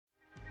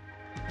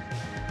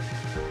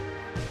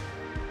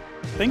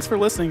Thanks for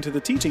listening to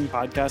the teaching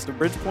podcast of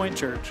Bridgepoint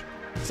Church.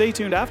 Stay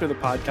tuned after the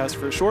podcast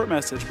for a short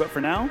message, but for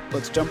now,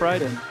 let's jump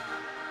right in.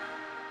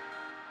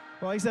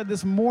 Well, like I said,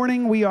 this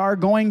morning we are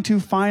going to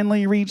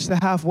finally reach the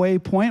halfway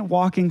point,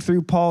 walking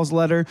through Paul's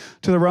letter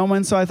to the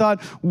Romans. So I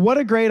thought, what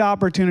a great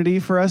opportunity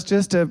for us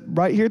just to,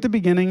 right here at the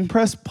beginning,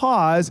 press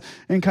pause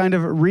and kind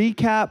of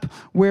recap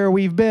where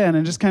we've been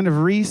and just kind of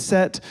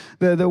reset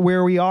the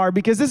where we are.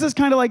 Because this is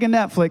kind of like a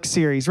Netflix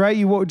series, right?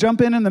 You jump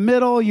in the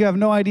middle, you have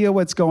no idea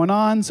what's going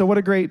on. So what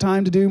a great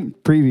time to do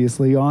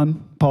previously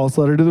on Paul's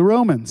letter to the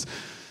Romans.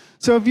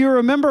 So if you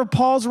remember,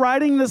 Paul's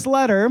writing this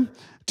letter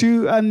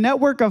to a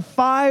network of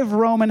 5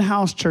 Roman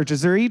house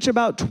churches. They're each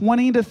about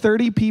 20 to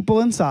 30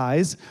 people in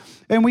size.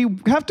 And we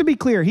have to be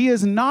clear, he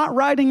is not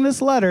writing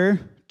this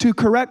letter to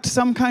correct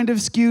some kind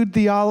of skewed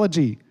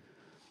theology.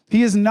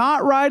 He is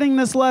not writing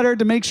this letter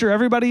to make sure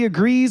everybody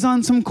agrees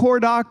on some core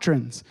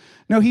doctrines.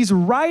 No, he's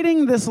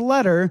writing this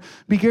letter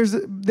because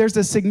there's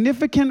a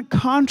significant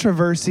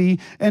controversy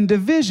and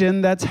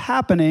division that's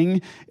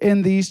happening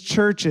in these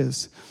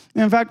churches.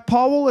 In fact,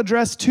 Paul will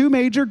address 2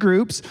 major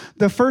groups.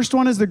 The first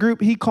one is the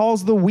group he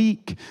calls the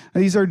weak.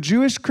 These are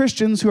Jewish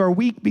Christians who are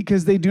weak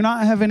because they do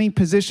not have any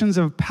positions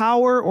of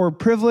power or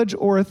privilege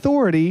or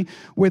authority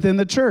within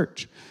the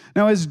church.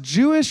 Now, as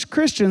Jewish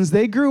Christians,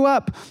 they grew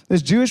up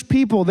as Jewish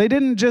people. They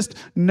didn't just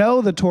know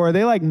the Torah.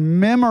 They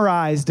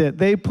memorized it.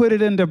 They put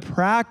it into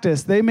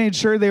practice. They made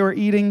sure they were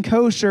eating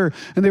kosher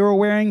and they were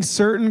wearing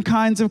certain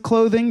kinds of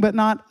clothing, but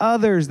not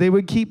others. They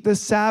would keep the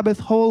Sabbath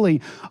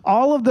holy.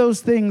 All of those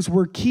things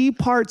were key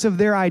parts of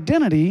their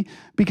identity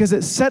because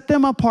it set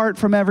them apart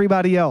from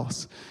everybody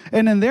else.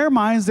 And in their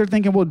minds, they're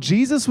thinking, well,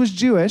 Jesus was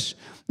Jewish.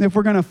 If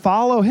we're going to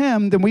follow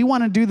him, then we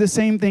want to do the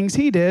same things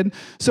he did.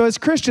 So as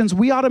Christians,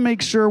 we ought to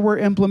make sure we're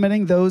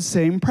implementing those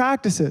same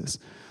practices.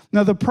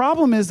 Now, the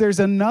problem is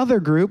there's another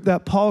group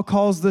that Paul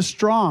calls the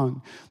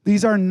strong.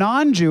 These are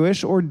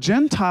non-Jewish or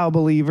Gentile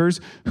believers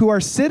who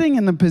are sitting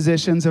in the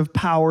positions of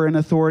power and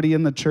authority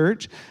in the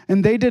church,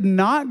 and they did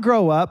not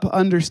grow up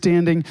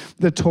understanding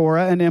the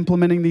Torah and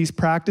implementing these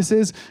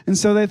practices. And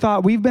so they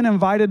thought, we've been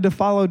invited to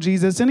follow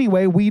Jesus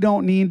anyway. We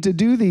don't need to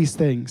do these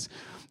things.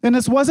 And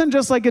this wasn't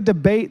just like a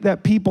debate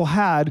that people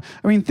had.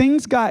 I mean,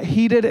 things got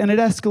heated and it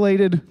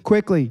escalated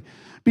quickly.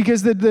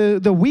 Because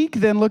the weak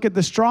then look at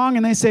the strong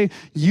and they say,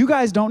 you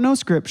guys don't know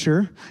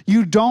Scripture.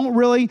 You don't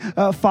really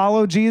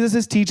follow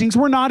Jesus' teachings.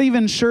 We're not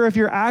even sure if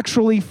you're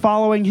actually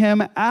following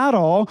him at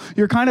all.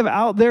 You're kind of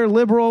out there,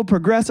 liberal,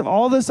 progressive,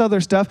 all this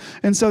other stuff.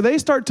 And so they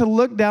start to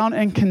look down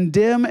and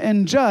condemn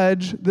and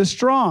judge the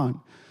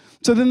strong.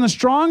 So then the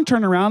strong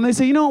turn around, they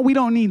say, you know what, we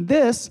don't need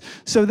this.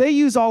 So they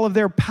use all of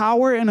their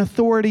power and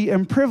authority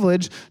and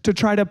privilege to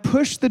try to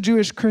push the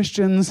Jewish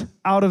Christians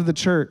out of the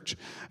church.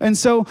 And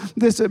so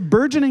this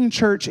burgeoning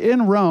church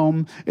in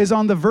Rome is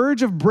on the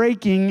verge of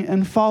breaking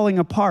and falling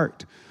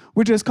apart,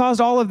 which has caused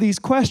all of these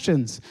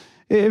questions.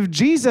 If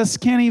Jesus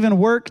can't even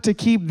work to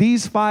keep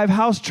these 5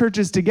 house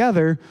churches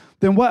together,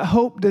 then what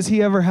hope does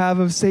he ever have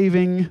of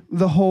saving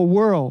the whole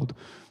world?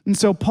 And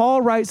so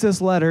Paul writes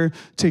this letter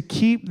to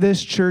keep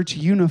this church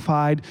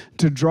unified,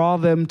 to draw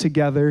them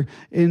together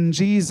in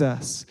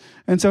Jesus.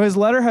 And so his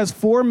letter has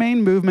 4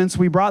 main movements.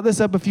 We brought this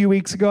up a few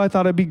weeks ago. I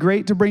thought it'd be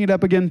great to bring it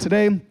up again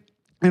today.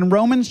 In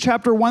Romans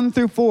chapter 1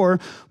 through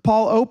 4,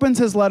 Paul opens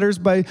his letters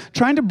by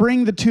trying to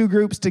bring the 2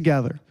 groups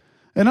together.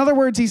 In other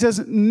words, he says,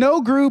 no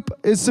group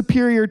is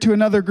superior to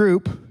another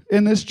group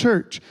in this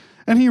church.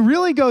 And he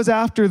really goes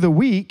after the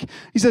weak.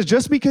 He says,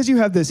 just because you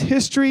have this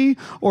history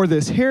or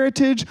this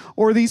heritage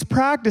or these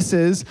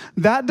practices,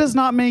 that does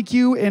not make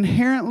you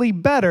inherently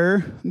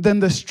better than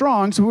the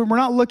strong. So we're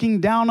not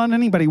looking down on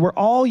anybody. We're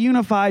all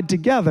unified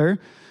together.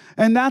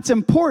 And that's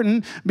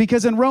important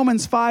because in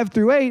Romans 5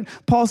 through 8,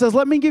 Paul says,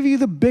 let me give you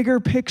the bigger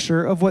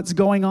picture of what's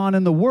going on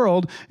in the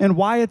world and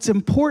why it's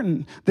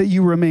important that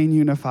you remain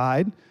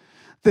unified.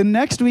 The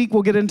next week,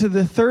 we'll get into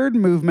the third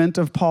movement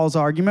of Paul's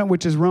argument,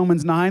 which is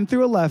Romans 9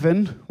 through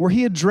 11, where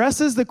he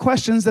addresses the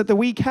questions that the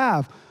weak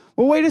have.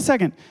 Well, wait a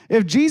second.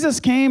 If Jesus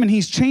came and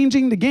he's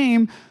changing the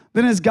game,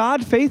 then is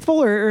God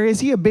faithful or has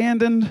he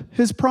abandoned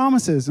his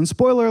promises? And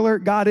spoiler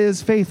alert, God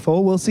is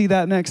faithful. We'll see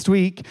that next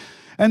week.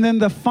 And then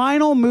the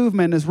final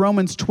movement is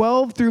Romans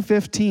 12 through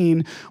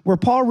 15, where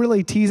Paul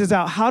really teases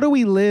out, how do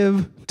we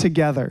live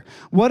together?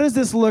 What does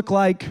this look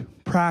like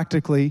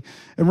practically?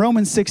 And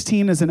Romans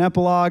 16 is an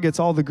epilogue. It's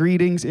all the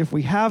greetings. If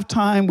we have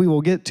time, we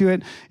will get to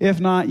it. If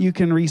not, you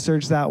can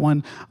research that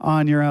one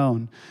on your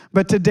own.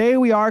 But today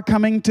we are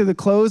coming to the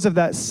close of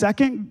that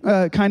second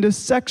kind of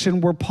section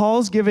where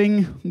Paul's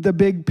giving the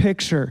big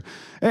picture.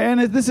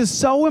 And this is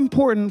so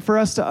important for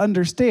us to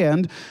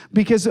understand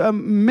because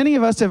many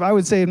of us, if I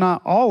would say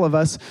not all of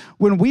us,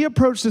 when we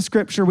approach the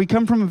Scripture, we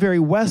come from a very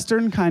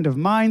Western kind of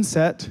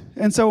mindset.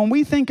 And so when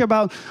we think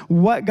about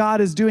what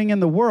God is doing in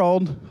the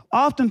world,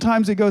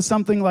 oftentimes it goes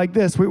something like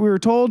this. We were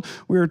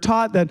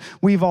taught that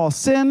we've all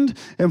sinned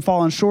and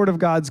fallen short of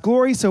God's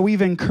glory, so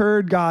we've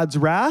incurred God's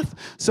wrath.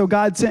 So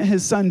God sent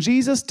his son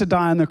Jesus to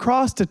die on the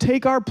cross to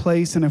take our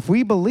place, and if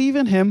we believe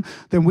in him,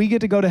 then we get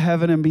to go to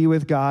heaven and be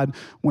with God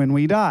when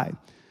we die.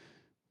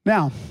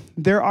 Now,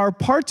 there are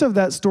parts of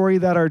that story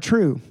that are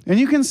true. And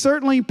you can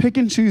certainly pick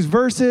and choose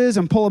verses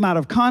and pull them out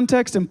of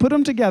context and put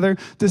them together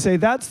to say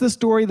that's the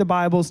story the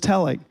Bible's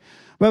telling.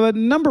 But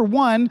number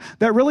one,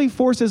 that really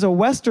forces a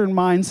Western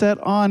mindset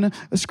on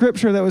a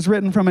scripture that was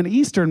written from an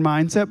Eastern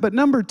mindset. But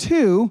number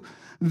two,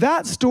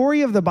 that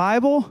story of the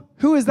Bible,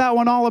 who is that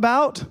one all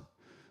about?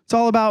 It's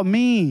all about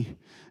me.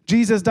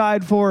 Jesus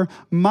died for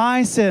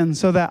my sins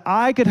so that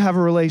I could have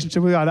a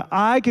relationship with God.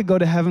 I could go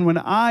to heaven when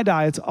I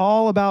die. It's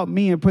all about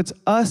me. It puts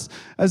us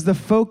as the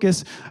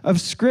focus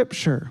of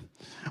Scripture.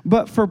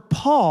 But for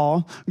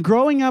Paul,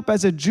 growing up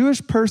as a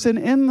Jewish person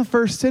in the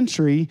first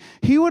century,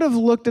 he would have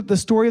looked at the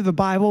story of the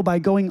Bible by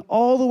going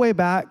all the way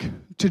back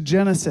to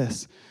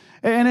Genesis.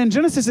 And in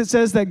Genesis, it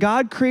says that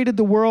God created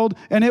the world,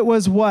 and it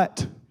was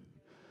what?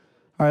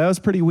 All right, that was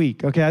pretty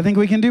weak. Okay, I think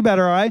we can do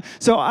better, all right?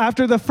 So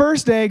after the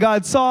first day,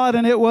 God saw it,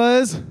 and it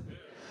was.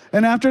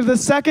 And after the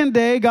second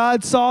day,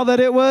 God saw that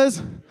it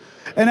was.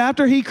 And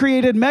after he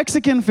created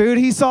Mexican food,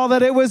 he saw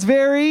that it was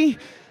very.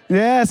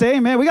 Yes,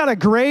 amen. We got a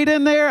grade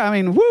in there. I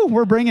mean, woo,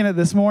 we're bringing it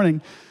this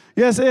morning.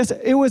 Yes,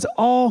 it was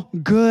all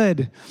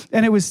good.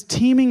 And it was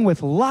teeming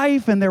with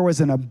life, and there was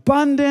an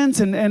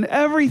abundance, and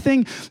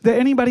everything that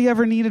anybody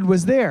ever needed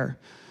was there.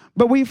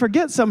 But we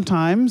forget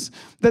sometimes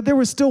that there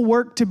was still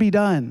work to be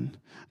done.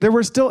 There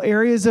were still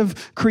areas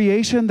of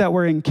creation that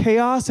were in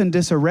chaos and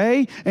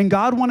disarray, and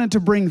God wanted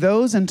to bring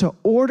those into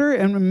order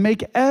and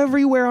make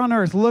everywhere on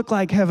earth look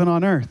like heaven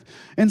on earth.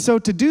 And so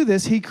to do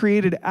this, he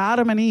created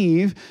Adam and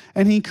Eve,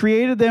 and he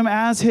created them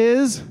as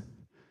his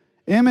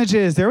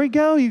images. There we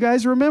go. You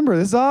guys remember.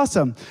 This is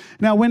awesome.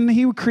 Now, when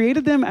he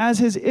created them as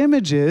his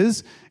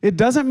images, it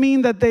doesn't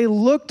mean that they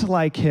looked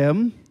like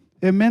him.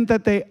 It meant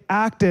that they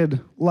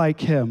acted like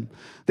him.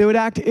 They would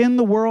act in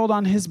the world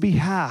on his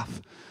behalf.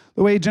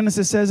 The way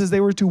Genesis says is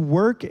they were to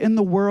work in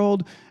the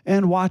world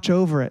and watch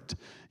over it.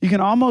 You can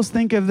almost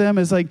think of them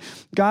as like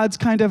God's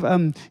kind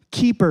of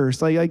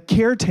keepers, like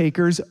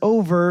caretakers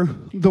over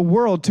the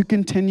world to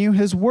continue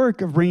his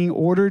work of bringing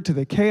order to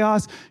the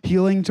chaos,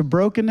 healing to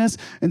brokenness,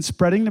 and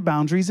spreading the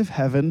boundaries of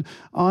heaven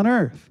on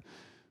earth.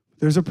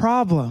 There's a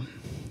problem,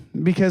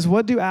 because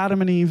what do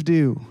Adam and Eve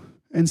do?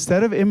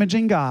 Instead of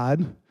imaging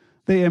God,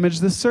 they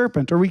imaged the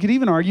serpent, or we could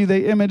even argue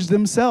they imaged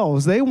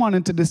themselves. They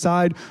wanted to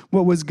decide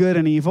what was good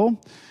and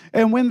evil.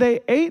 And when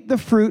they ate the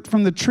fruit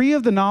from the tree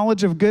of the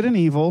knowledge of good and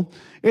evil,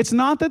 it's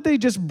not that they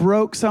just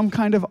broke some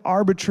kind of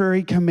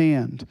arbitrary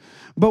command.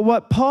 But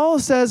what Paul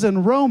says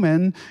in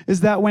Romans is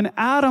that when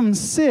Adam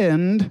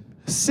sinned,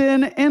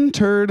 sin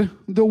entered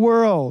the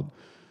world.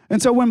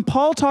 And so when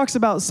Paul talks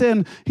about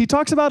sin, he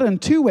talks about it in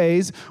two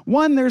ways.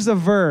 One, there's a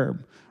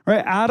verb,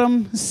 right?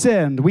 Adam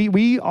sinned.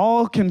 We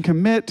all can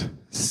commit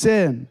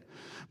sin.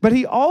 But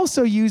he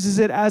also uses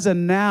it as a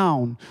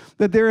noun,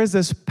 that there is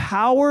this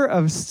power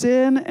of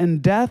sin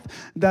and death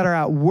that are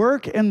at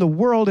work in the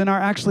world and are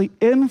actually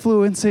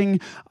influencing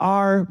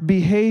our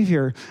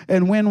behavior.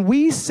 And when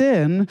we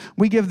sin,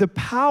 we give the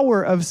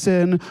power of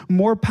sin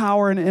more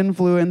power and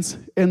influence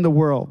in the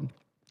world.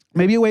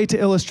 Maybe a way to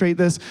illustrate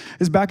this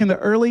is back in the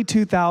early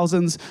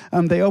 2000s,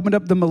 they opened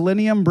up the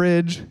Millennium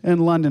Bridge in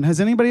London. Has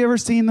anybody ever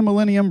seen the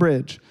Millennium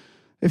Bridge?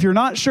 If you're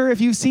not sure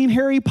if you've seen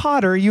Harry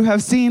Potter, you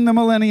have seen the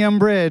Millennium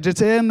Bridge.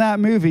 It's in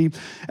that movie.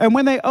 And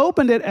when they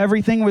opened it,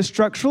 everything was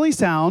structurally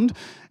sound,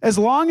 as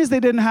long as they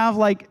didn't have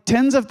like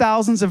tens of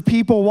thousands of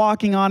people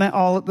walking on it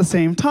all at the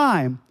same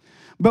time.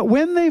 But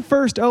when they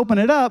first opened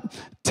it up,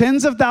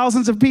 tens of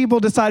thousands of people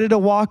decided to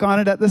walk on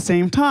it at the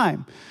same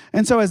time.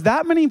 And so as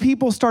that many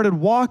people started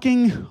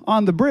walking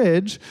on the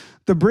bridge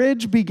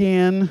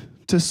began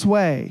to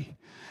sway.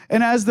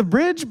 And as the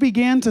bridge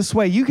began to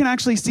sway, you can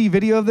actually see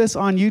video of this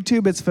on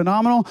YouTube. It's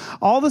phenomenal.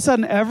 All of a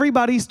sudden,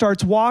 everybody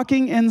starts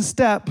walking in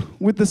step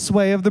with the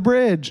sway of the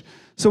bridge.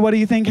 So what do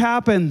you think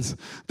happens?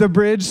 The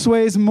bridge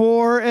sways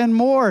more and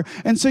more.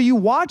 And so you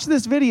watch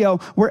this video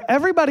where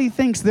everybody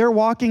thinks they're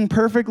walking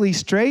perfectly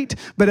straight,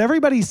 but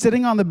everybody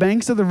sitting on the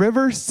banks of the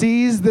river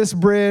sees this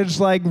bridge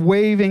like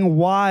waving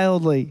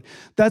wildly.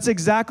 That's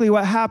exactly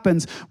what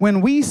happens.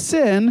 When we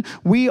sin,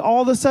 we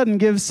all of a sudden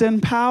give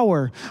sin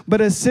power. But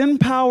as sin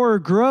power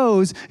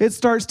grows, it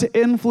starts to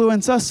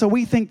influence us. So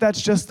we think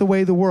that's just the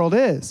way the world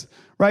is,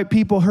 right?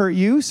 People hurt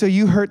you, so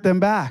you hurt them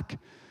back.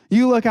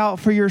 You look out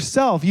for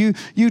yourself. You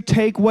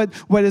take what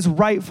is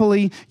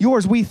rightfully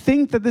yours. We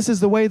think that this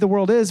is the way the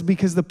world is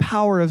because the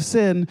power of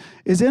sin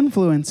is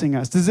influencing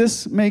us. Does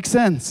this make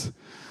sense?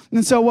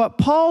 And so what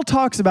Paul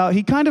talks about,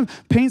 he kind of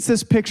paints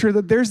this picture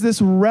that there's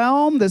this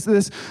realm,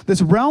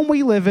 this realm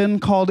we live in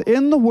called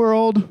in the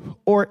world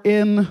or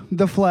in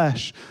the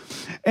flesh.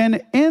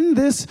 And in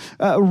this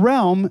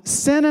realm,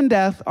 sin and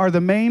death are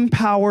the main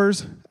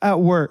powers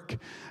at work.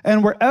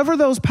 And wherever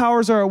those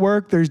powers are at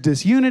work, there's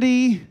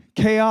disunity,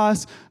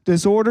 chaos,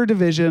 disorder,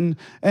 division,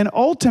 and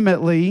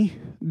ultimately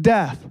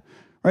death,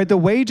 right? The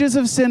wages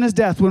of sin is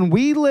death. When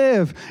we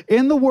live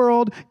in the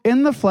world,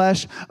 in the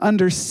flesh,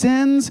 under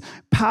sin's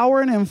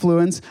power and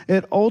influence,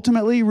 it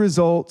ultimately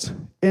results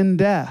in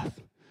death.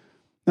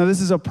 Now,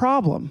 this is a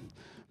problem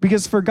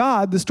Because for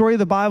God, the story of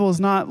the Bible is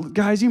not,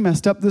 guys, you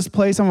messed up this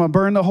place. I'm going to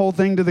burn the whole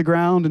thing to the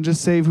ground and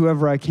just save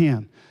whoever I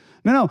can.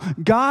 No.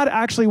 God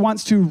actually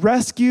wants to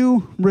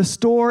rescue,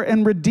 restore,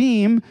 and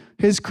redeem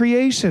his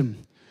creation.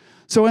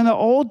 So in the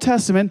Old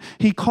Testament,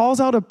 he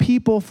calls out a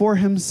people for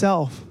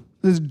himself,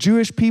 this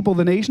Jewish people,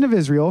 the nation of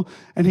Israel,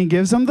 and he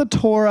gives them the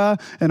Torah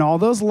and all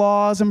those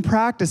laws and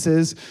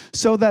practices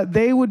so that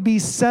they would be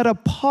set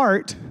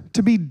apart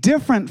to be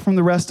different from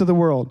the rest of the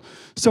world.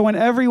 So when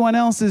everyone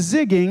else is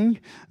zigging,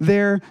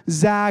 they're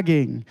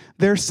zagging.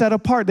 They're set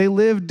apart. They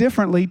live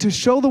differently to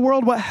show the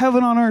world what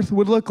heaven on earth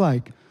would look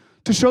like,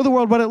 to show the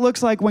world what it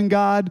looks like when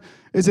God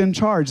is in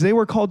charge. They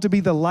were called to be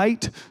the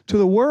light to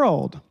the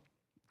world.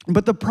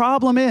 But the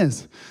problem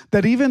is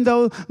that even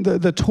though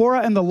the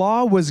Torah and the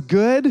law was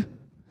good,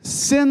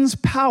 sin's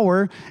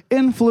power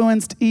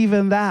influenced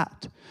even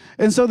that.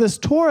 And so this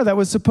Torah that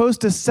was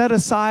supposed to set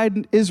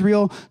aside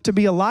Israel to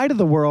be a light of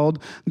the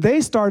world, they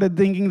started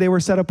thinking they were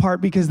set apart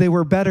because they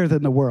were better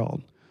than the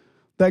world,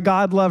 that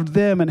God loved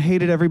them and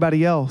hated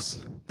everybody else,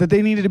 that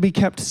they needed to be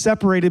kept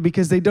separated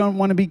because they don't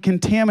want to be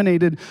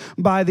contaminated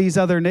by these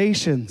other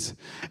nations.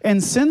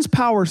 And sin's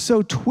power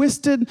so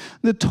twisted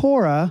the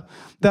Torah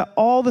that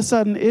all of a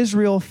sudden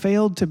Israel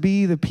failed to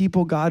be the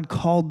people God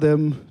called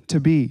them to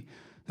be.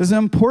 There's an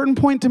important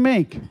point to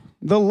make.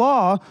 The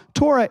law,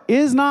 Torah,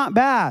 is not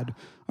bad.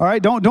 All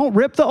right, don't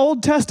rip the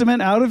Old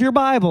Testament out of your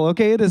Bible,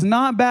 okay? It is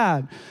not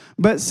bad.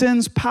 But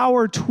sin's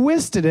power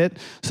twisted it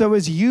so it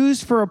was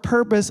used for a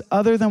purpose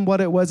other than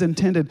what it was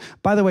intended.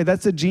 By the way,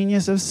 that's the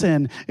genius of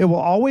sin. It will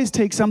always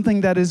take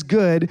something that is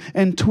good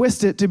and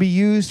twist it to be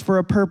used for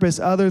a purpose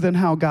other than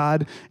how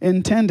God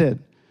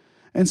intended.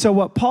 And so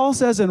what Paul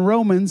says in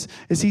Romans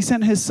is he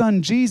sent his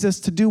son Jesus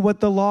to do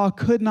what the law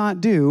could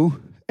not do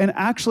and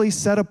actually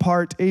set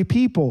apart a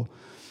people.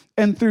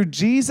 And through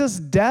Jesus'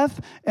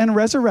 death and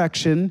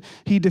resurrection,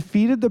 he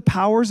defeated the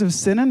powers of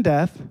sin and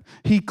death.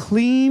 He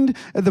cleaned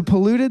the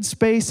polluted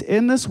space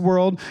in this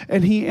world,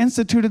 and he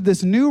instituted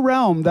this new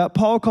realm that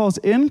Paul calls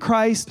in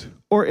Christ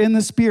or in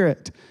the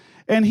Spirit.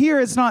 And here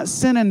it's not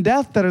sin and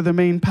death that are the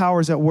main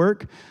powers at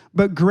work,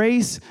 but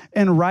grace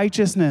and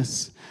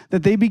righteousness,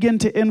 that they begin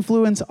to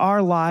influence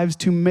our lives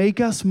to make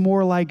us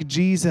more like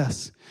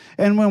Jesus.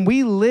 And when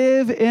we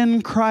live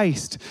in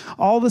Christ,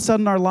 all of a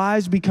sudden our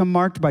lives become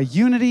marked by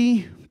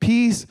unity,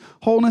 peace,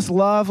 wholeness,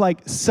 love, like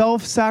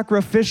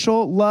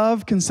self-sacrificial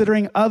love,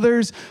 considering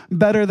others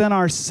better than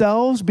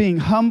ourselves, being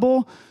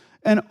humble.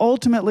 And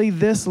ultimately,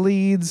 this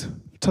leads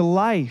to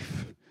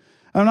life.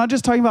 I'm not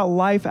just talking about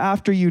life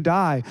after you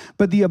die,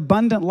 but the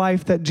abundant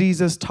life that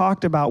Jesus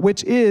talked about,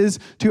 which is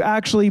to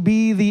actually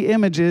be the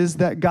images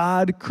that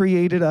God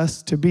created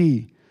us to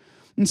be.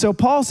 And so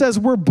Paul says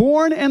we're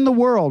born in the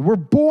world. We're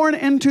born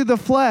into the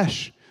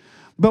flesh.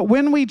 But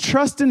when we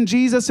trust in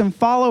Jesus and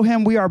follow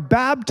him, we are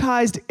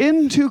baptized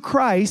into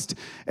Christ,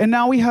 and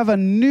now we have a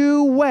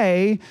new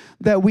way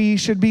that we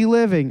should be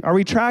living. Are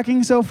we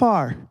tracking so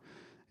far?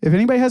 If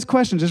anybody has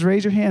questions, just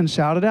raise your hand,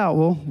 shout it out.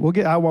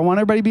 I want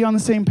everybody to be on the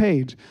same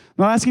page.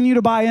 I'm not asking you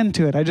to buy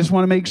into it. I just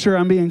want to make sure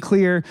I'm being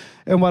clear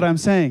in what I'm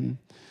saying.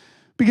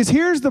 Because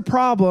here's the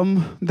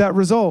problem that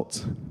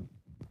results.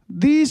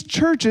 These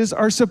churches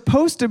are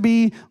supposed to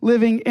be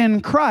living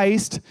in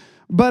Christ,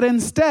 but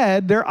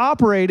instead, they're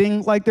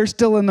operating like they're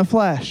still in the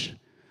flesh.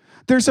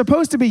 They're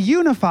supposed to be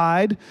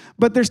unified,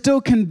 but they're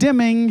still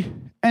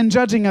condemning and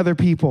judging other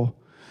people.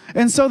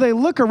 And so they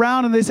look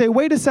around and they say,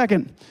 wait a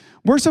second,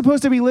 we're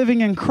supposed to be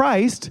living in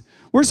Christ.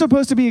 We're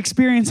supposed to be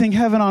experiencing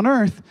heaven on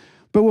earth.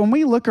 But when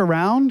we look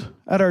around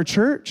at our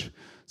church,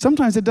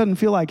 sometimes it doesn't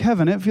feel like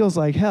heaven. It feels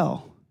like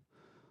hell.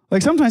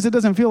 Like sometimes it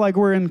doesn't feel like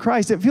we're in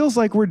Christ. It feels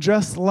like we're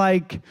just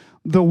like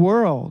the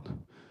world.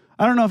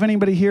 I don't know if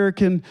anybody here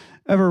can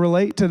ever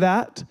relate to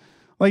that.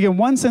 Like in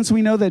one sense,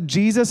 we know that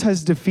Jesus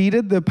has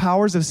defeated the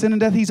powers of sin and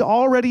death. He's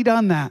already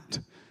done that.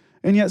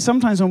 And yet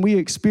sometimes when we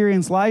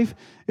experience life,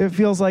 it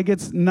feels like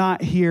it's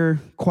not here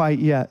quite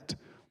yet.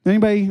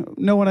 Anybody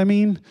know what I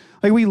mean?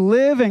 Like we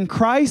live in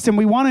Christ and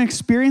we want to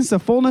experience the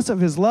fullness of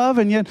his love,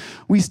 and yet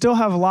we still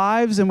have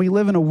lives and we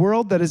live in a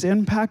world that is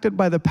impacted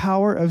by the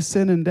power of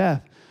sin and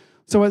death.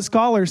 So what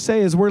scholars say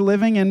is we're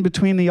living in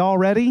between the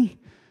already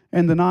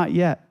and the not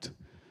yet.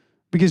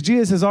 Because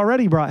Jesus has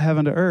already brought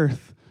heaven to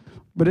earth,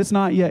 but it's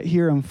not yet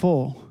here in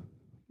full.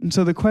 And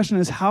so the question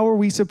is, how are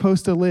we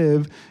supposed to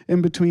live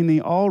in between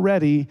the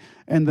already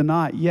and the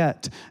not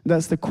yet?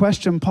 That's the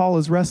question Paul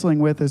is wrestling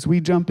with as we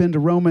jump into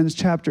Romans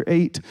chapter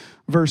 8,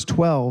 verse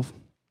 12.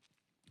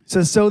 It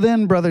says, so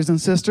then, brothers and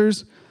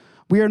sisters,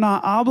 we are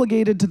not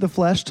obligated to the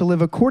flesh to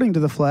live according to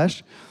the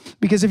flesh,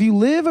 because if you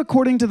live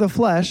according to the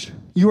flesh,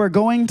 you are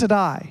going to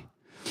die.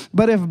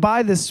 But if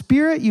by the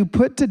Spirit you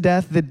put to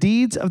death the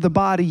deeds of the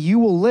body, you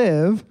will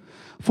live.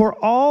 For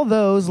all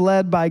those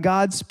led by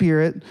God's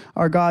Spirit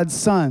are God's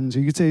sons. Or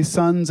you could say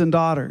sons and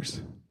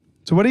daughters.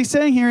 So what he's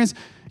saying here is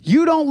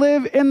you don't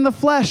live in the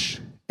flesh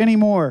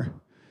anymore.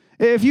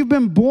 If you've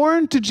been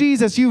born to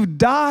Jesus, you've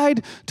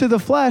died to the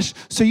flesh.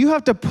 So you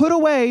have to put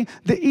away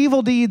the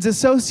evil deeds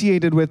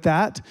associated with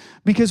that.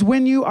 Because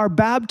when you are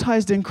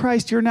baptized in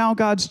Christ, you're now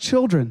God's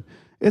children.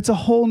 It's a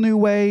whole new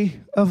way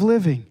of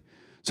living.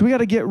 So we got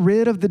to get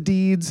rid of the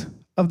deeds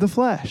of the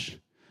flesh.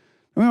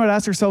 And we might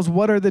ask ourselves,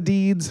 what are the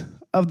deeds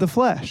of the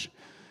flesh?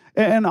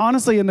 And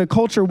honestly, in the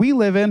culture we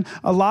live in,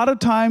 a lot of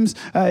times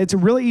it's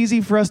really easy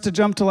for us to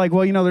jump to like,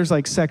 well, there's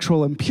like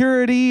sexual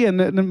impurity.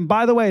 And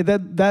by the way,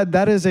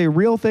 that is a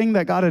real thing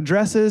that God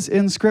addresses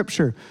in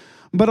Scripture.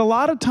 But a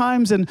lot of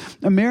times in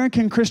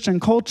American Christian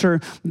culture,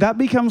 that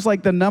becomes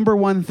like the number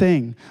one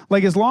thing.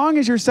 Like as long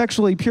as you're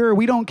sexually pure,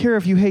 we don't care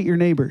if you hate your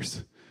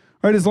neighbors.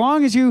 Right? As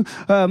long as you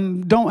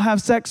don't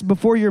have sex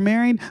before you're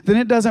married, then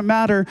it doesn't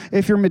matter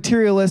if you're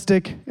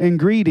materialistic and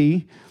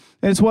greedy.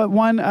 It's what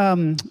one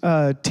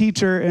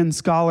teacher and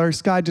scholar,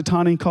 Skye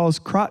Jethani, calls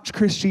crotch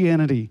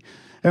Christianity.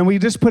 And we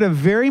just put a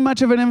very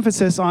much of an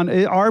emphasis on,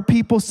 are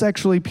people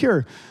sexually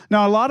pure?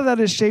 Now, a lot of that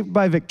is shaped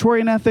by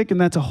Victorian ethic,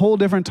 and that's a whole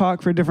different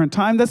talk for a different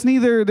time. That's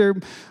neither they're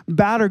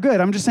bad or good.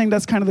 I'm just saying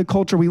that's kind of the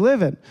culture we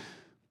live in.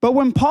 But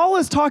when Paul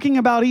is talking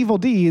about evil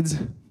deeds,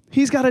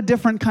 he's got a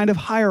different kind of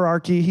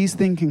hierarchy he's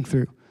thinking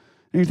through.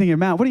 And you're thinking,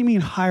 Matt, what do you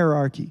mean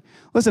hierarchy?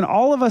 Listen,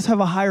 all of us have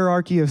a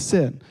hierarchy of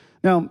sin.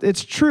 Now,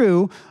 it's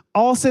true,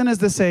 all sin is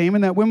the same,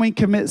 and that when we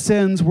commit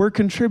sins, we're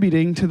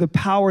contributing to the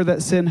power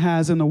that sin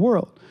has in the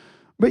world.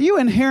 But you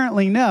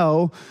inherently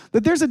know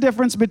that there's a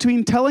difference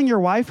between telling your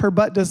wife her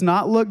butt does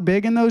not look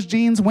big in those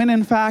jeans when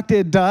in fact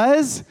it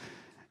does,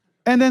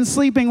 and then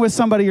sleeping with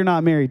somebody you're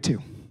not married to.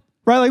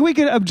 Right? Like we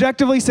could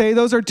objectively say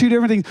those are two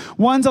different things.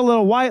 One's a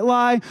little white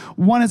lie,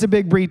 one is a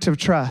big breach of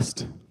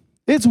trust.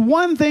 It's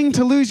one thing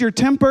to lose your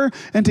temper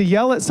and to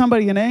yell at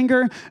somebody in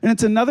anger, and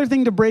it's another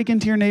thing to break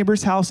into your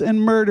neighbor's house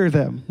and murder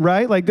them,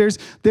 right? Like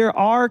there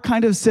are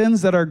kind of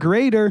sins that are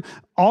greater.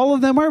 All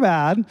of them are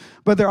bad,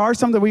 but there are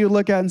some that we would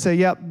look at and say,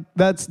 yep,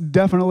 that's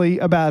definitely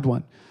a bad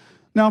one.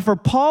 Now, for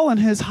Paul and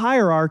his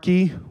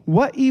hierarchy,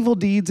 what evil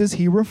deeds is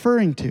he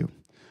referring to?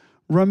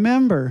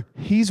 Remember,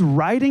 he's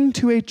writing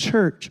to a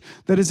church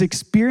that is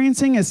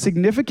experiencing a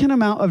significant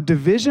amount of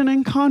division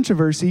and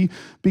controversy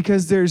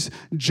because there's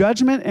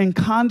judgment and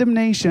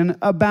condemnation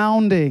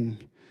abounding.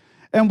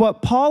 And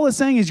what Paul is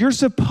saying is you're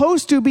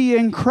supposed to be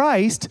in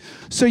Christ,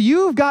 so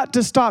you've got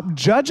to stop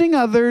judging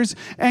others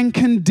and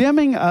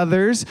condemning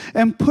others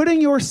and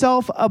putting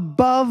yourself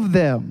above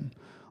them.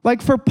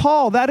 Like for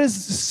Paul, that is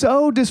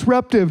so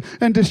disruptive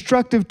and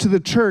destructive to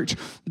the church.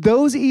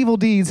 Those evil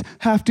deeds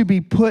have to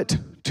be put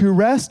to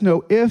rest,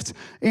 no ifs,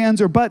 ands,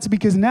 or buts,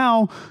 because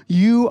now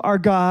you are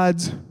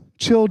God's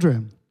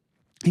children.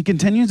 He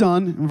continues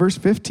on in verse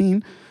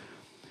 15.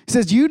 He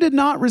says, you did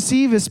not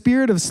receive a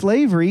spirit of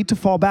slavery to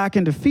fall back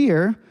into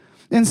fear.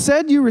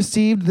 Instead, you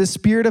received the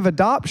spirit of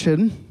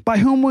adoption, by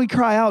whom we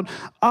cry out,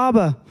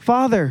 Abba,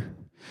 Father.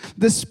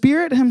 The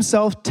Spirit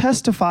himself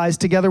testifies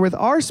together with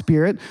our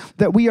spirit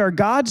that we are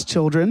God's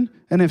children,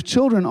 and if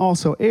children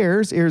also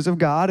heirs, heirs of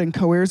God and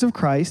co-heirs of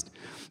Christ,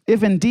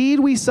 if indeed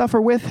we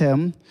suffer with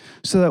him,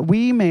 so that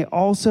we may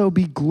also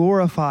be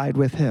glorified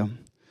with him.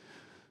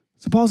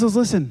 So Paul says,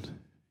 listen,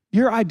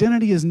 your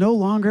identity is no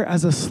longer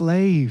as a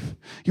slave.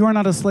 You are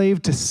not a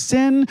slave to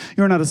sin.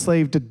 You are not a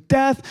slave to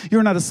death. You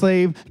are not a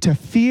slave to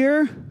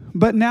fear.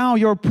 But now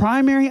your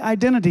primary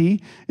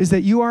identity is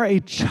that you are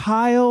a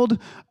child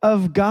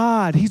of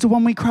God. He's the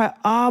one we cry,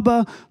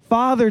 Abba,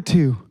 Father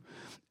to.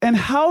 And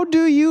how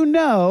do you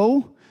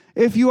know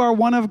if you are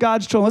one of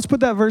God's children? Let's put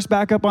that verse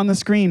back up on the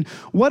screen.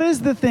 What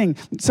is the thing?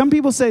 Some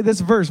people say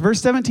this verse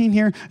 17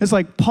 here, is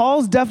like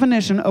Paul's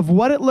definition of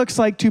what it looks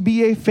like to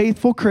be a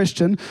faithful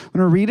Christian. I'm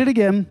going to read it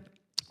again.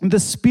 The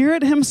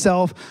Spirit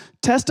himself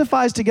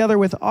testifies together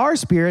with our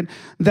spirit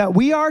that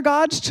we are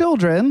God's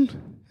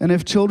children, and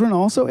if children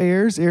also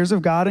heirs, heirs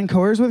of God and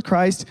co-heirs with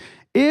Christ,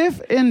 if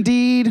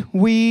indeed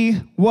we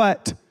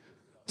what?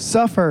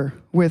 Suffer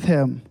with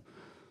him,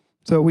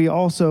 so we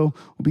also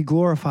will be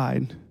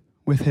glorified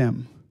with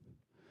him.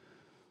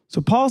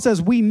 So Paul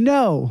says we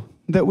know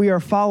that we are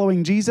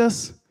following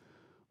Jesus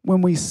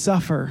when we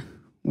suffer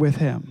with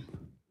him.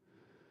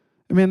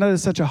 I mean, that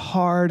is such a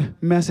hard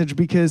message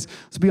because,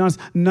 let's be honest,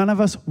 none of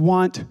us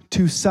want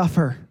to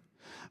suffer.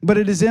 But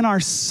it is in our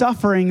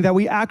suffering that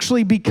we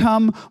actually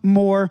become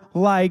more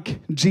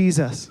like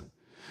Jesus.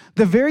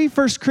 The very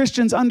first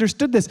Christians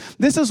understood this.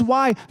 This is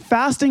why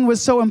fasting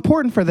was so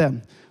important for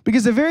them.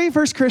 Because the very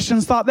first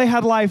Christians thought they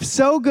had life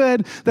so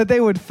good that they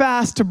would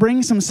fast to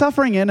bring some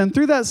suffering in, and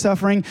through that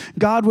suffering,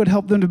 God would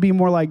help them to be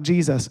more like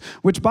Jesus.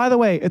 Which, by the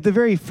way, at the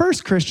very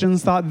first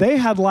Christians thought they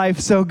had life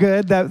so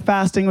good that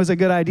fasting was a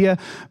good idea.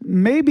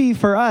 Maybe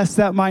for us,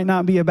 that might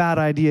not be a bad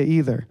idea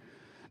either.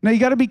 Now, you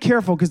got to be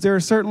careful because there are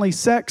certainly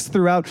sects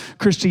throughout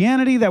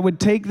Christianity that would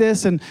take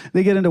this and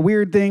they get into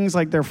weird things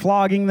like they're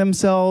flogging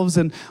themselves.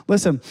 And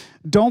listen,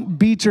 don't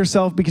beat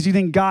yourself because you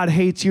think God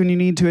hates you and you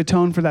need to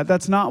atone for that.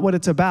 That's not what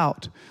it's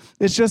about.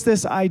 It's just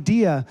this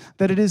idea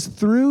that it is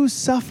through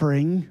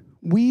suffering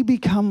we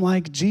become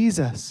like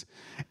Jesus.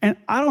 And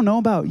I don't know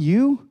about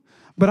you,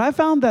 but I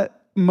found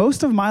that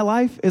most of my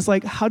life is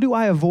like, how do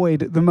I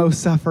avoid the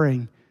most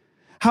suffering?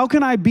 How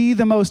can I be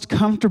the most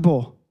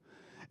comfortable?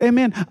 And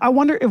man, I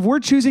wonder if we're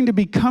choosing to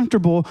be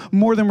comfortable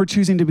more than we're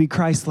choosing to be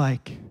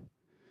Christ-like.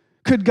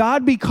 Could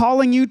God be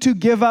calling you to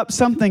give up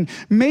something?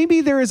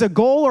 Maybe there is a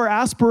goal or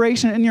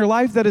aspiration in your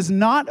life that is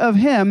not of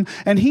Him,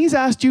 and He's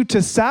asked you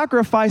to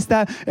sacrifice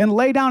that and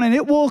lay down, and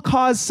it will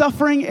cause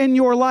suffering in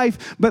your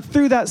life, but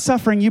through that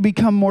suffering, you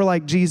become more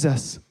like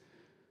Jesus.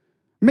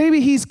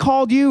 Maybe He's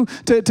called you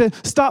to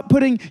stop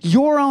putting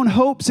your own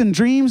hopes and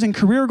dreams and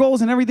career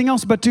goals and everything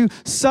else, but to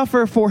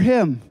suffer for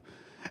Him.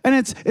 And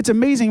it's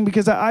amazing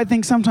because I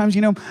think sometimes,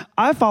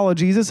 I follow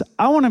Jesus.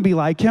 I want to be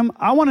like Him.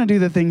 I want to do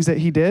the things that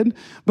He did.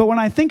 But when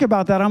I think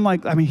about that, I'm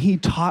like, He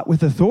taught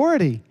with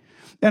authority.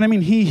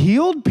 And He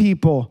healed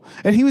people.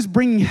 And He was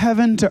bringing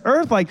heaven to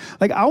earth. Like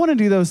I want to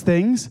do those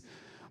things.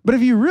 But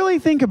if you really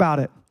think about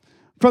it,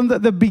 from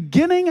the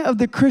beginning of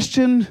the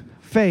Christian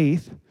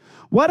faith,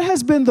 what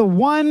has been the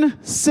one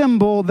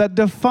symbol that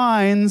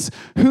defines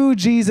who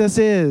Jesus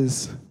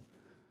is?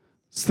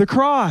 It's the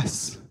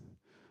cross.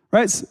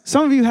 Right?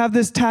 Some of you have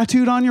this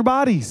tattooed on your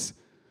bodies.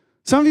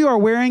 Some of you are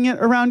wearing it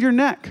around your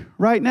neck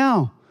right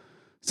now.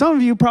 Some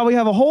of you probably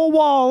have a whole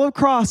wall of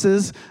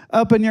crosses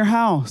up in your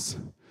house.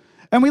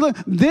 And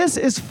this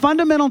is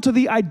fundamental to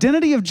the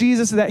identity of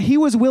Jesus, that He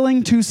was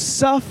willing to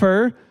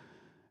suffer.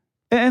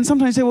 And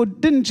sometimes you say, well,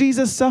 didn't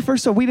Jesus suffer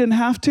so we didn't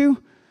have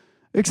to?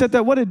 Except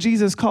that what did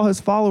Jesus call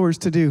His followers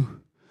to do?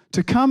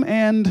 To come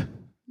and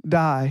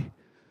die.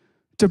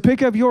 To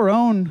pick up your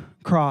own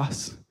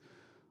cross.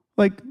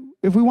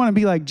 If we want to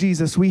be like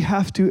Jesus, we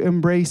have to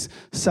embrace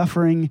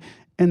suffering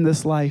in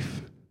this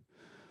life.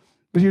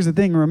 But here's the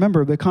thing,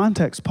 remember, the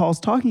context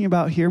Paul's talking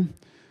about here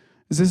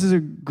is this is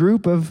a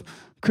group of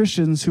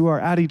Christians who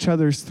are at each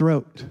other's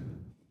throat.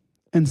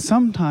 And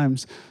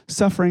sometimes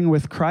suffering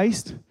with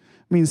Christ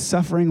means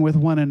suffering with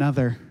one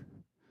another.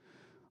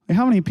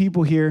 How many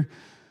people here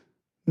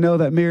know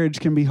that marriage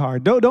can be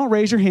hard? Don't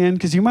raise your hand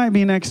because you might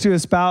be next to a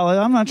spouse.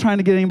 I'm not trying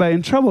to get anybody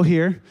in trouble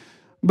here.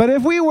 But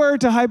if we were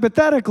to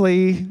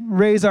hypothetically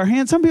raise our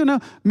hands, some people know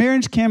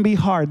marriage can be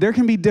hard. There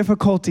can be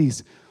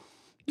difficulties.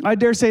 I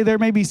dare say there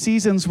may be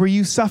seasons where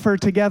you suffer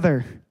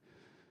together.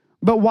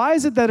 But why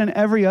is it that in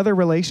every other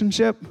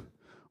relationship,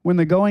 when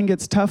the going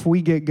gets tough,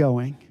 we get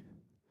going?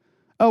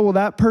 Oh, well,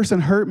 that person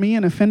hurt me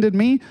and offended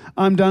me.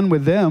 I'm done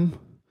with them.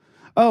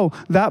 Oh,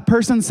 that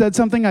person said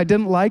something I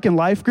didn't like in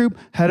life group,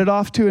 headed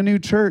off to a new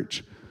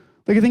church.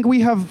 I think we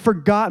have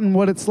forgotten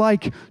what it's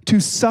like to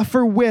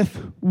suffer with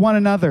one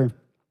another.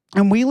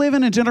 And we live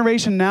in a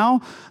generation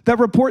now that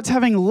reports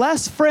having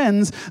less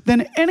friends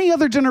than any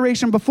other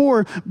generation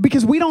before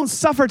because we don't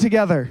suffer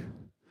together.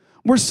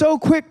 We're so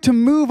quick to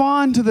move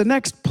on to the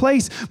next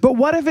place. But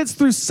what if it's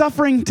through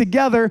suffering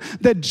together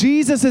that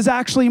Jesus is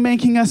actually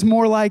making us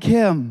more like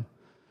Him?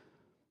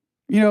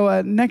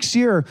 Next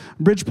year,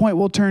 Bridgepoint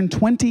will turn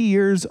 20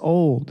 years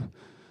old.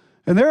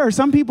 And there are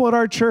some people at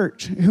our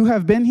church who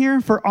have been here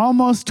for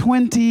almost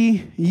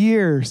 20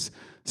 years.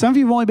 Some of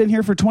you have only been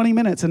here for 20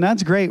 minutes, and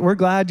that's great. We're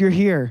glad you're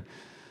here.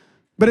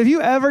 But if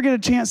you ever get a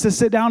chance to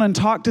sit down and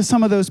talk to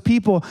some of those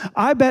people,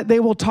 I bet they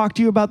will talk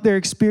to you about their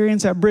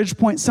experience at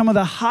Bridgepoint, some of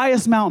the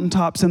highest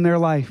mountaintops in their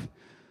life.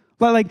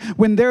 Like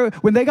when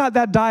they got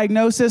that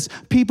diagnosis,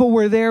 people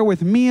were there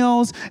with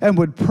meals and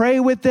would pray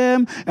with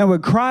them and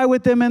would cry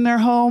with them in their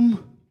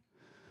home.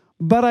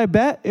 But I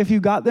bet if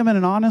you got them in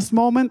an honest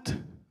moment,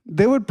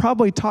 they would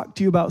probably talk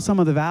to you about some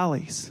of the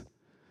valleys.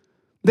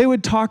 They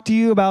would talk to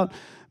you about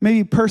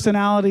maybe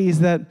personalities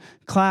that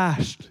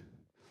clashed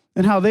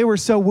and how they were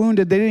so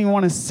wounded they didn't even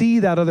want to see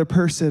that other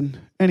person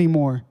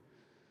anymore.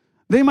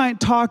 They might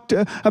talk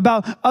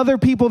about other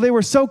people they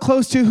were so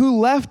close to who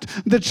left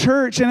the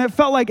church and it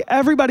felt like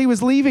everybody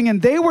was leaving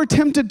and they were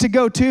tempted to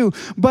go too.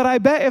 But I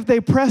bet if they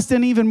pressed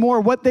in even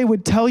more, what they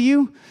would tell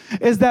you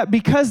is that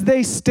because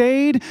they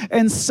stayed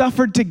and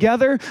suffered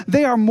together,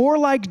 they are more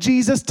like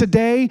Jesus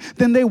today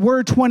than they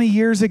were 20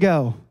 years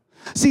ago.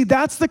 See,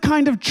 that's the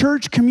kind of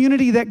church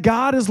community that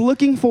God is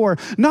looking for.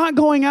 Not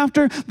going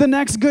after the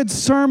next good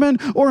sermon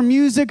or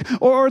music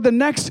or the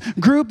next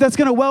group that's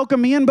going to welcome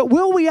me in, but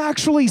will we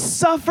actually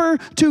suffer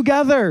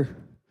together?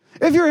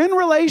 If you're in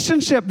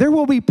relationship, there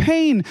will be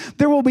pain,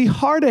 there will be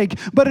heartache,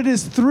 but it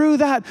is through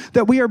that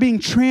we are being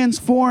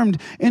transformed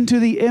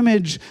into the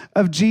image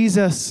of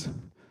Jesus.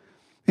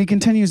 He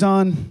continues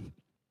on,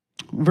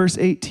 verse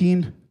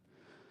 18.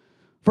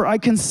 For I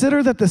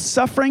consider that the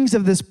sufferings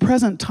of this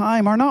present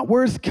time are not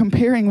worth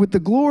comparing with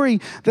the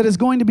glory that is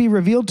going to be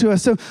revealed to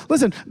us. So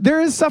listen, there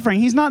is suffering.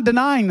 He's not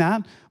denying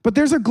that, but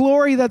there's a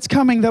glory that's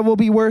coming that will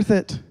be worth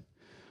it.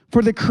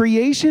 For the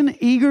creation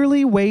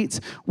eagerly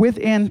waits with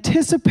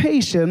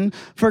anticipation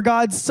for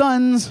God's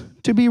sons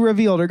to be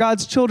revealed, or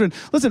God's children.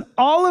 Listen,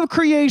 all of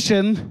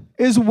creation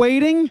is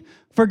waiting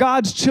for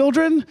God's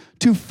children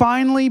to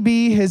finally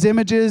be His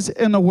images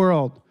in the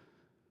world.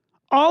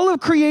 All of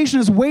creation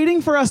is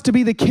waiting for us to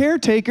be the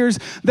caretakers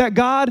that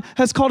God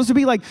has called us to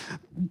be. Like,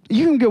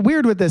 you can get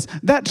weird with this.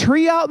 That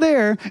tree out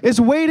there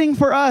is waiting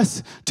for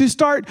us to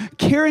start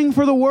caring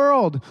for the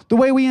world the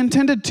way we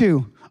intended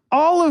to.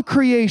 All of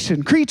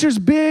creation, creatures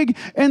big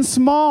and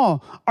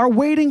small, are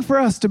waiting for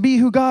us to be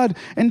who God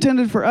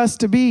intended for us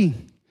to be.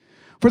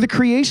 For the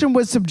creation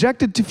was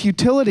subjected to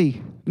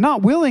futility,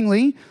 not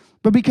willingly,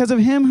 but because of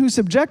him who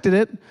subjected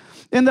it,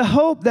 in the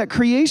hope that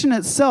creation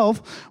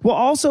itself will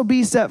also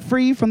be set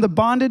free from the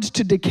bondage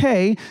to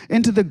decay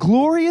into the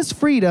glorious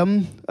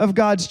freedom of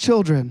God's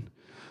children.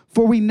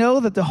 For we know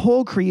that the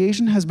whole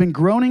creation has been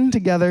groaning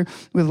together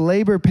with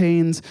labor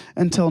pains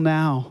until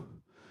now.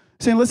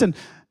 Saying, listen,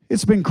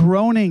 it's been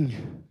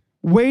groaning,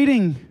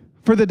 waiting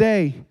for the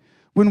day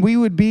when we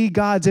would be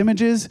God's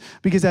images,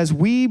 because as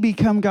we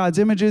become God's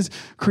images,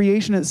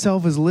 creation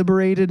itself is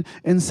liberated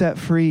and set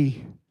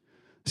free.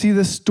 See,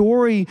 the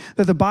story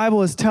that the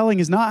Bible is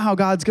telling is not how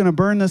God's going to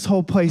burn this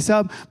whole place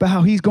up, but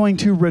how he's going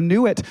to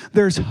renew it.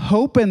 There's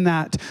hope in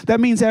that. That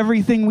means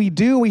everything we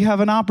do, we have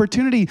an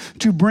opportunity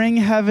to bring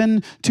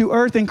heaven to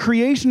earth, and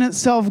creation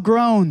itself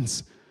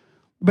groans.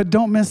 But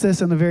don't miss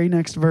this in the very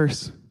next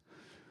verse.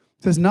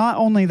 It says, not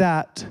only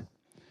that,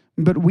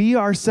 but we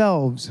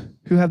ourselves,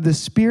 who have the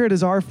Spirit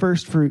as our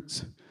first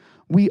fruits,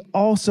 we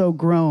also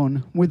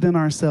groan within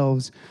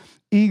ourselves,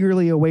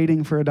 eagerly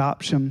awaiting for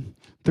adoption,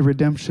 the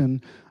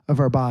redemption of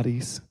our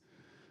bodies.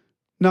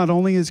 Not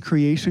only is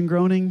creation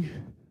groaning,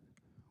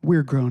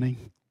 we're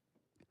groaning.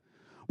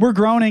 We're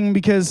groaning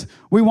because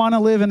we want to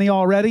live in the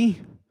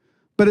already,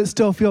 but it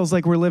still feels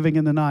like we're living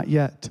in the not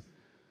yet.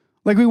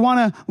 Like we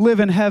want to live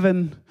in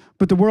heaven,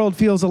 but the world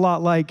feels a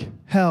lot like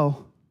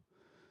hell.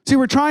 See,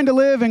 we're trying to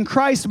live in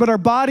Christ, but our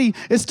body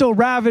is still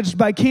ravaged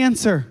by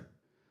cancer.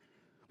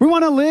 We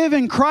want to live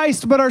in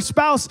Christ, but our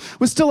spouse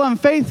was still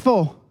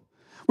unfaithful.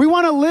 We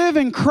want to live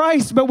in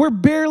Christ, but we're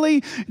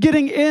barely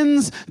getting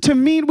ends to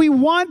meet. We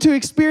want to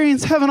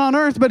experience heaven on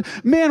earth, but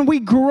man, we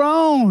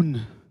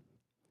groan.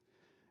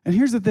 And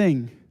here's the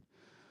thing.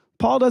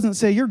 Paul doesn't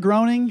say you're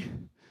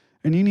groaning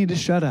and you need to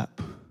shut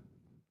up.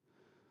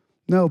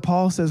 No,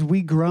 Paul says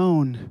we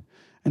groan,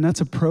 and that's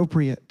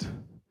appropriate.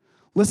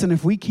 Listen,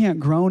 if we can't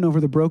groan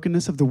over the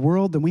brokenness of the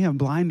world, then we have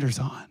blinders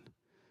on.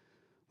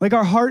 Like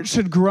our heart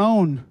should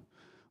groan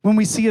when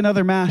we see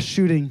another mass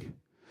shooting.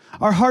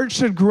 Our heart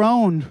should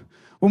groan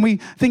when we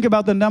think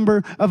about the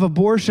number of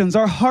abortions.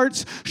 Our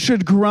hearts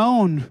should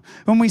groan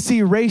when we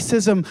see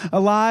racism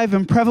alive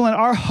and prevalent.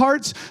 Our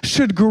hearts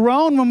should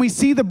groan when we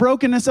see the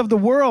brokenness of the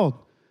world.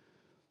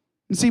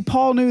 And see,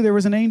 Paul knew there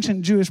was an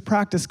ancient Jewish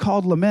practice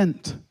called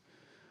lament,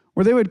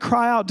 where they would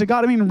cry out to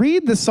God. I mean,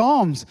 read the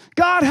Psalms.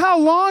 God, how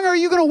long are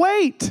you going to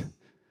wait?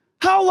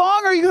 How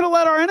long are you going to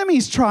let our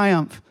enemies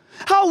triumph?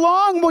 How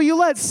long will you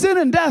let sin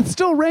and death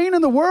still reign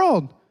in the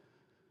world?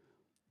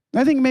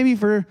 I think maybe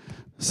for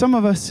some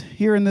of us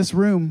here in this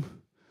room,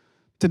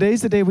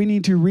 today's the day we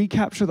need to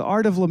recapture the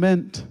art of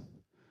lament.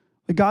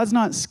 Like God's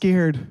not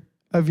scared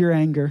of your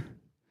anger.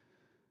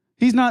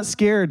 He's not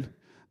scared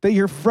that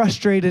you're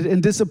frustrated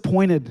and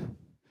disappointed.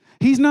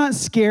 He's not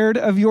scared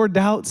of your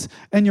doubts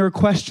and your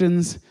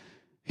questions.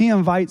 He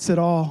invites it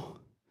all.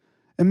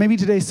 And maybe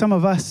today some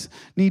of us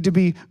need to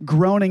be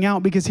groaning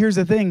out, because here's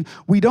the thing.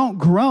 We don't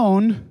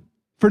groan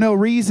for no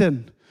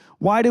reason.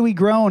 Why do we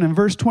groan? In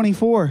verse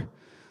 24,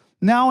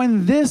 now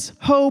in this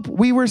hope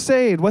we were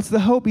saved. What's the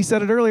hope? He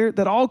said it earlier,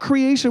 that all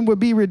creation would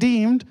be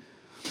redeemed.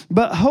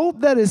 But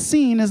hope that is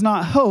seen is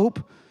not hope,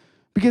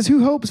 because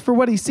who hopes for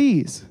what he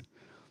sees?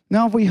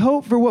 Now, if we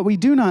hope for what we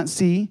do not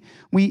see,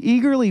 we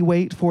eagerly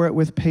wait for it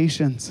with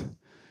patience.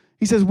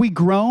 He says we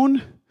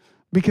groan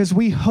because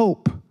we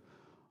hope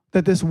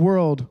that this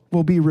world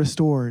will be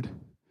restored.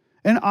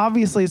 And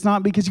obviously, it's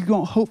not because you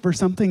don't hope for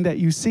something that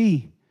you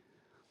see.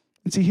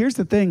 And see, here's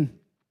the thing.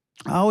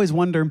 I always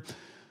wonder,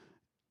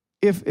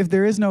 if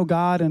there is no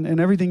God and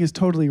everything is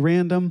totally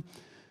random,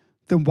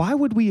 then why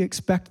would we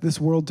expect this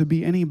world to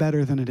be any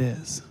better than it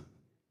is?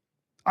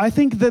 I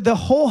think that the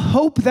whole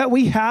hope that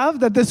we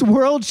have that this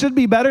world should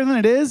be better than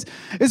it is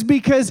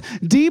because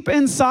deep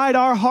inside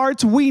our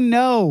hearts, we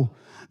know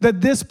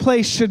that this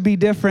place should be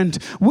different.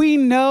 We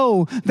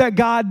know that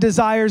God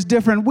desires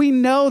different. We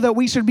know that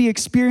we should be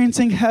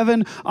experiencing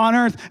heaven on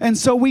earth. And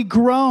so we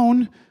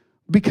groan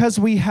because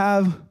we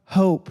have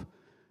hope.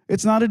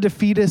 It's not a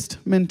defeatist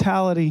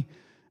mentality.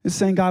 It's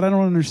saying, God, I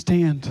don't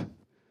understand.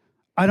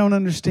 I don't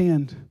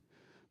understand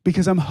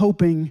because I'm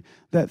hoping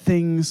that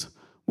things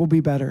will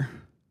be better.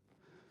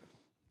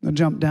 I'll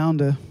jump down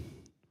to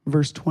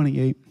verse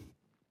 28. It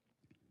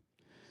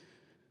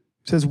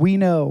says, we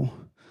know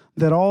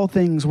that all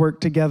things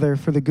work together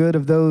for the good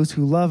of those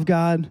who love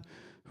God,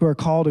 who are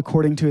called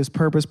according to his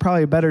purpose.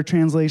 Probably a better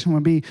translation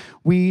would be,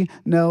 we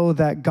know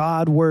that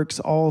God works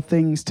all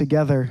things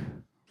together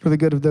for the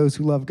good of those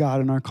who love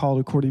God and are called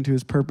according to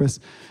his purpose.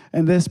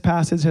 And this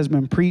passage has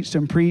been preached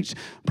and preached.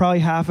 Probably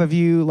half of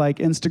you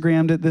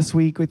Instagrammed it this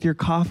week with your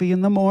coffee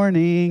in the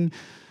morning.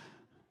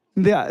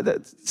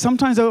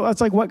 Sometimes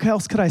it's like, what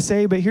else could I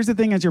say? But here's the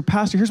thing, as your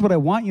pastor, here's what I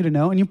want you to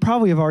know. And you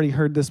probably have already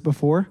heard this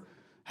before.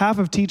 Half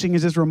of teaching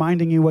is just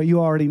reminding you what you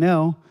already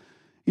know.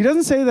 He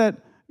doesn't say that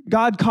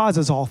God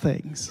causes all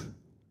things.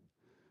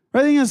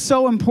 I think it's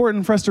so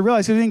important for us to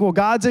realize. You think, well,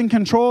 God's in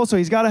control, so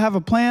he's got to have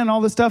a plan and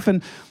all this stuff.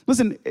 And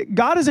listen,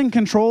 God is in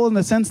control in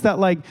the sense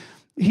that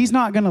he's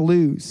not going to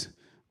lose.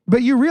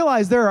 But you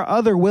realize there are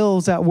other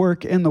wills at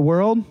work in the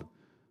world.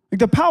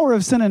 The power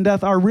of sin and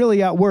death are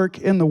really at work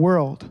in the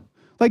world.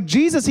 Like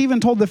Jesus even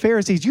told the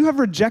Pharisees, you have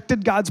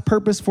rejected God's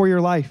purpose for your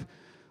life.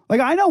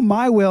 Like I know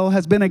my will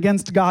has been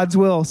against God's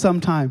will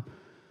sometime.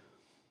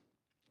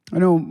 I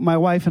know my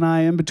wife and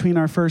I, in between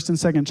our first and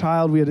second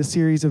child, we had a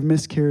series of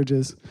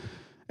miscarriages.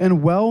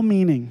 And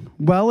well-meaning,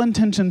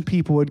 well-intentioned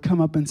people would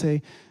come up and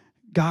say,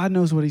 God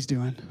knows what he's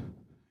doing,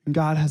 and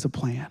God has a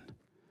plan.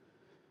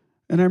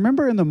 And I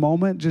remember in the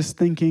moment just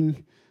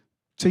thinking,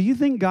 so you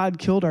think God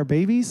killed our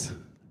babies?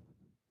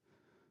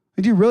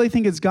 Do you really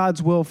think it's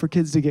God's will for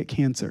kids to get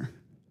cancer?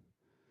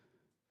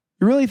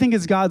 You really think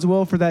it's God's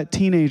will for that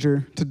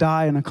teenager to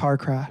die in a car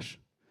crash?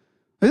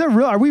 Is that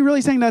real? Are we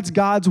really saying that's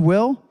God's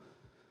will?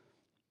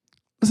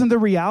 Listen, the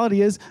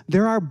reality is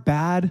there are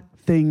bad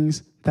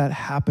things that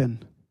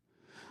happen,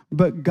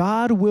 but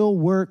God will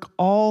work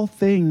all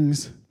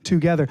things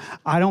together.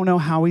 I don't know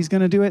how he's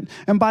going to do it.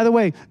 And by the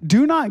way,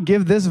 do not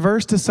give this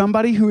verse to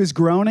somebody who is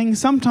groaning.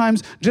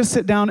 Sometimes just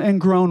sit down and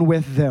groan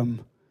with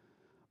them.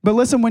 But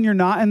listen, when you're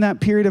not in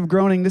that period of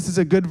groaning, this is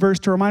a good verse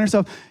to remind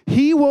yourself,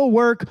 he will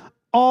work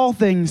all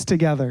things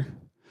together.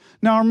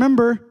 Now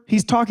remember,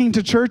 he's talking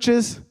to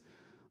churches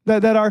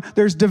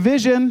there's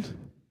division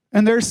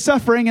and there's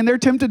suffering and they're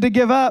tempted to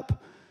give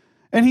up.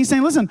 And he's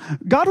saying, listen,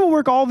 God will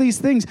work all these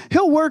things.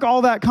 He'll work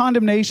all that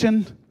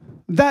condemnation,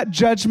 that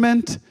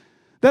judgment,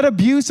 that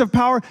abuse of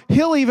power.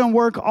 He'll even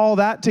work all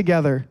that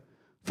together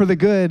for the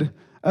good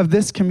of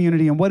this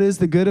community. And what is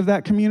the good of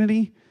that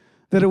community?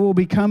 That it will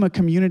become a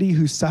community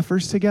who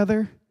suffers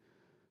together,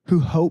 who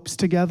hopes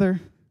together,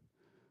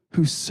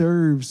 who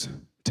serves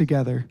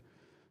together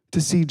to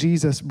see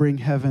Jesus bring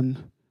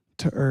heaven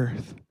to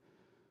earth.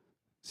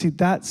 See,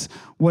 that's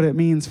what it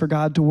means for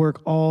God to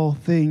work all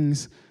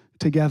things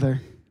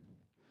together.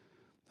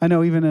 I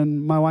know even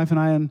in my wife and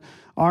I in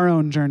our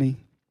own journey,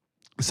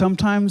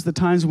 sometimes the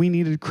times we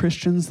needed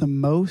Christians the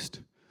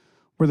most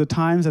were the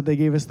times that they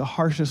gave us the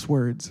harshest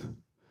words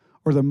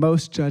or the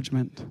most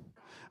judgment.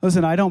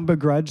 Listen, I don't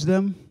begrudge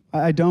them.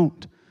 I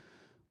don't.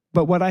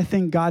 But what I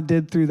think God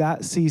did through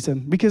that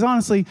season, because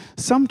honestly,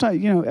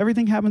 sometimes,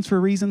 everything happens for a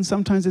reason.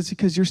 Sometimes it's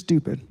because you're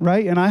stupid,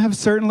 right? And I have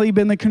certainly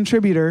been the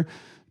contributor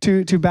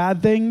to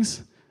bad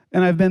things,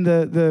 and I've been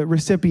the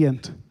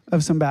recipient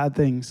of some bad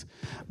things.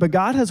 But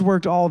God has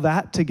worked all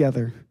that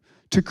together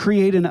to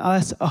create in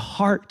us a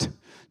heart,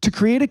 to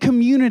create a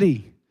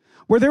community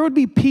where there would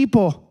be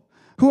people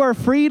who are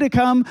free to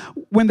come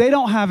when they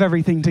don't have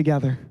everything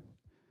together.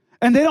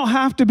 And they don't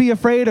have to be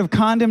afraid of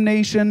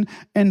condemnation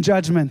and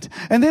judgment.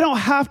 And they don't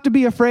have to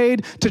be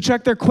afraid to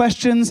check their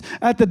questions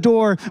at the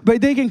door,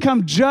 but they can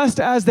come just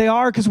as they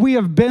are because we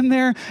have been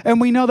there and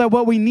we know that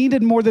what we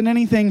needed more than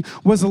anything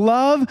was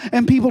love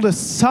and people to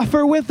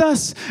suffer with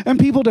us and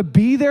people to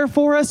be there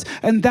for us.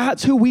 And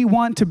that's who we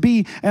want to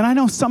be. And I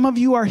know some of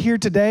you are here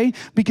today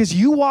because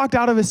you walked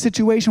out of a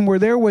situation where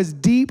there was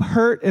deep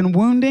hurt and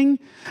wounding,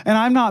 and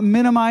I'm not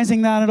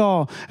minimizing that at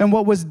all. And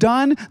what was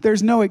done,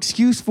 there's no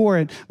excuse for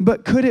it.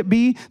 But could it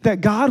be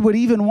that God would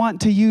even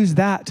want to use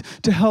that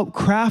to help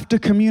craft a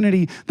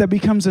community that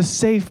becomes a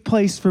safe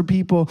place for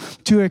people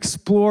to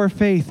explore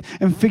faith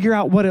and figure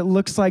out what it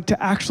looks like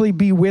to actually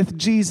be with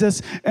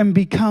Jesus and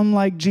become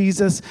like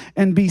Jesus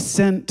and be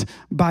sent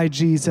by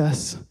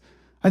Jesus?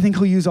 I think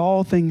he'll use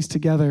all things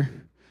together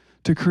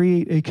to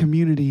create a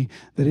community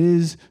that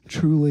is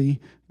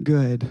truly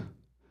good.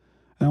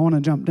 And I want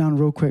to jump down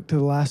real quick to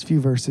the last few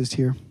verses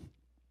here.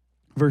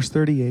 Verse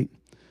 38.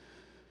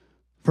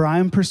 For I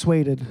am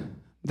persuaded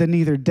that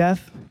neither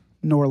death,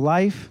 nor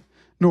life,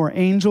 nor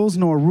angels,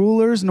 nor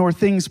rulers, nor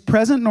things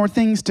present, nor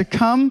things to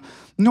come,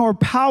 nor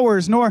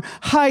powers, nor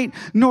height,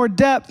 nor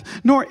depth,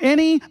 nor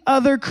any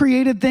other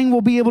created thing will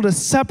be able to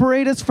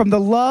separate us from the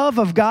love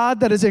of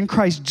God that is in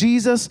Christ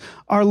Jesus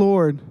our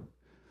Lord.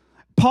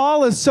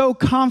 Paul is so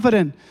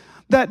confident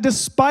that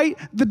despite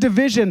the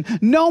division,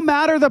 no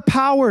matter the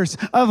powers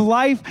of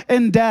life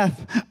and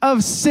death,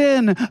 of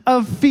sin,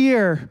 of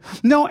fear,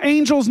 no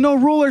angels, no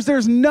rulers,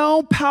 there's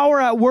no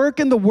power at work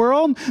in the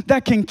world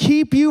that can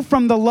keep you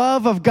from the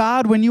love of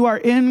God when you are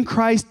in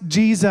Christ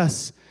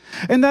Jesus.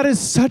 And that is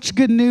such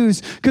good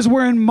news because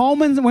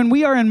when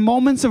we are in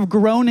moments of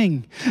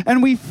groaning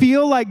and we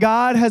feel like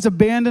God has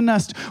abandoned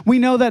us, we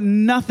know that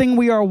nothing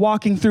we are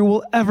walking through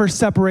will ever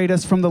separate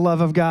us from the love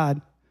of God.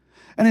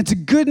 And it's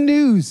good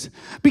news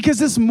because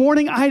this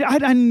morning,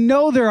 I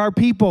know there are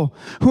people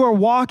who are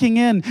walking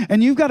in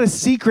and you've got a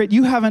secret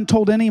you haven't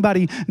told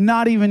anybody,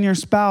 not even your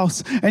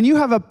spouse. And you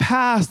have a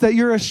past that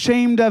you're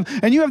ashamed of.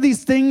 And you have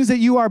these things that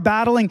you are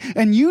battling.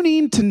 And you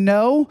need to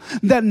know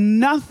that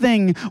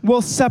nothing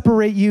will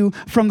separate you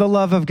from the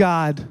love of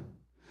God.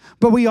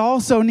 But we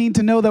also need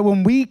to know that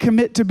when we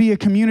commit to be a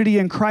community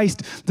in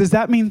Christ, does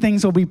that mean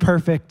things will be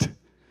perfect?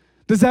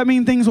 Does that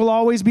mean things will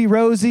always be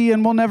rosy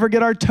and we'll never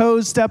get our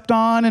toes stepped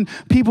on and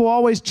people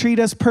always treat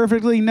us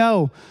perfectly?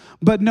 No.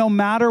 But no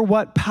matter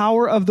what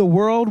power of the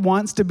world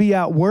wants to be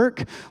at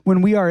work,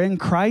 when we are in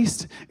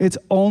Christ, it's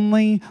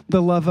only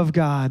the love of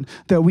God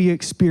that we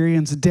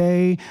experience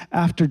day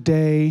after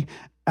day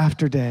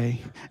after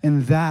day.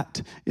 And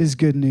that is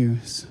good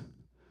news.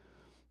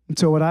 And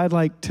so what I'd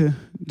like to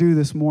do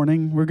this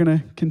morning, we're going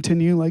to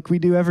continue like we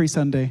do every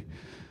Sunday.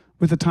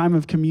 with a time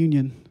of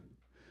communion.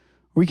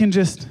 We can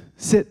just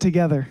sit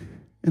together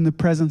in the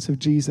presence of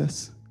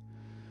Jesus.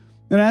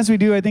 And as we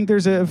do, I think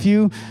there's a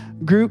few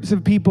groups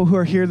of people who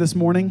are here this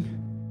morning.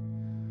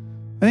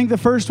 I think the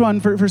first one,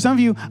 for some of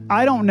you,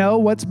 I don't know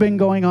what's been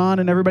going on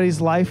in everybody's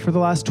life for the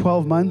last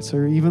 12 months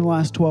or even the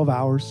last 12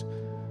 hours.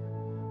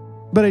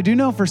 But I do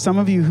know for some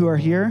of you who are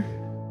here,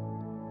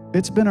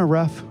 it's been a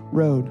rough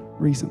road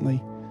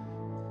recently.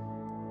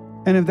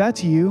 And if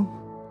that's you,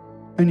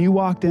 and you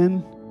walked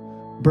in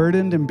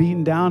burdened and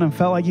beaten down and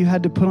felt like you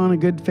had to put on a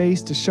good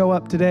face to show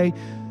up today,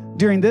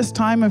 during this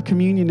time of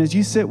communion, as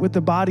you sit with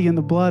the body and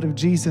the blood of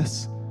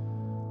Jesus,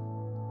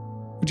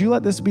 would you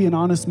let this be an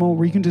honest moment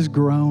where you can just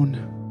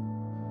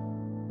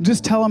groan?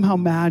 Just tell him how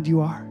mad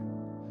you are,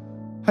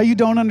 how you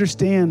don't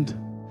understand,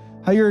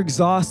 how you're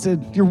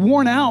exhausted, you're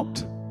worn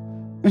out,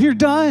 and you're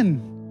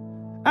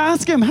done.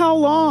 Ask him how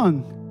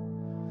long.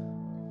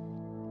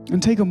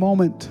 And take a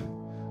moment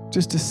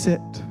just to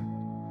sit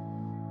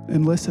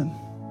and listen.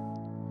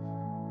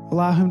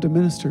 Allow him to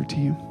minister to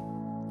you.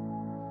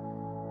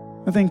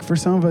 I think for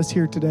some of us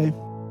here today,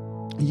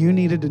 you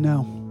needed to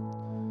know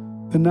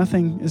that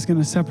nothing is going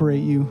to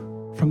separate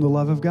you from the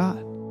love of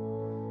God.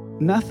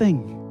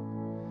 Nothing.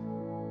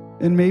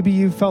 And maybe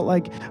you felt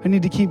like, I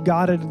need to keep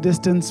God at a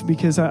distance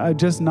because I'm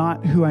just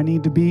not who I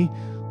need to be.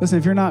 Listen,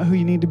 if you're not who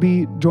you need to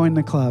be, join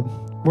the club.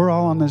 We're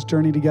all on this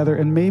journey together.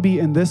 And maybe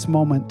in this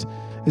moment,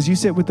 as you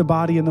sit with the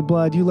body and the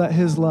blood, you let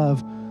his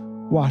love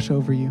wash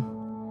over you.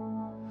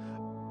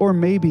 Or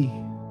maybe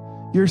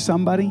you're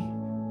somebody,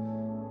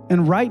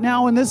 and right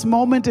now in this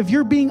moment, if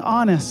you're being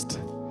honest,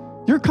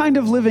 you're kind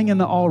of living in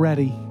the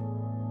already.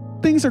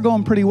 Things are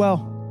going pretty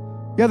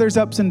well. Yeah, there's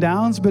ups and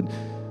downs, but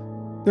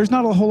there's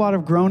not a whole lot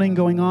of groaning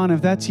going on.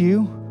 If that's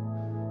you,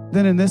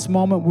 then in this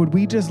moment, would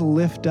we just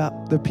lift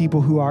up the people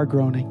who are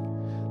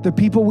groaning? The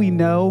people we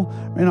know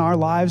in our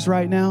lives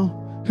right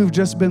now who've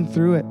just been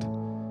through it,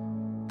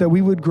 that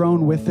we would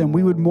groan with them.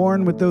 We would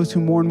mourn with those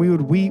who mourn. We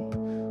would weep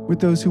with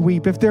those who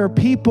weep. If there are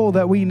people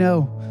that we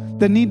know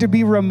that need to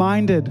be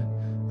reminded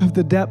of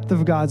the depth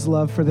of God's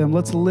love for them,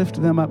 let's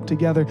lift them up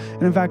together.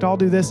 And in fact, I'll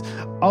do this.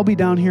 I'll be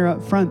down here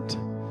up front.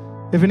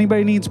 If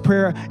anybody needs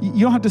prayer,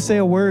 you don't have to say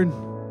a word.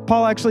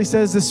 Paul actually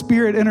says the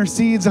Spirit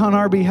intercedes on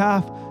our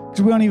behalf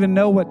because we don't even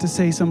know what to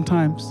say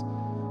sometimes.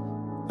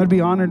 I'd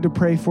be honored to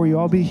pray for you.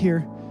 I'll be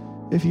here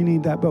if you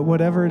need that. But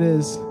whatever it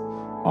is,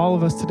 all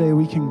of us today,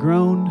 we can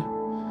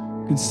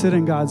groan, we can sit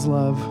in God's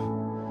love,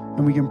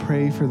 and we can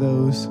pray for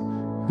those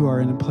who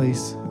are in a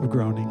place of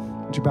groaning.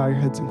 Would you bow your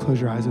heads and close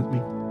your eyes with me?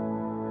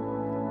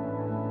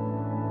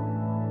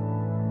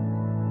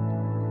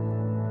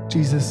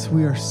 Jesus,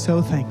 we are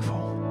so thankful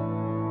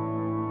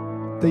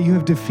that you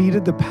have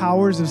defeated the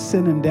powers of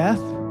sin and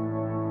death,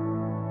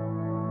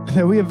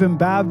 that we have been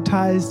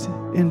baptized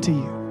into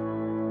you.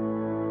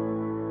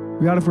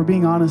 God, if we're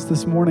being honest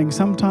this morning,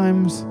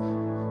 sometimes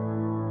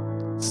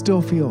it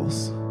still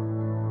feels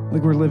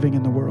like we're living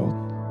in the world.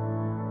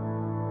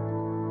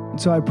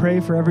 And so I pray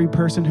for every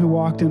person who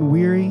walked in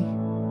weary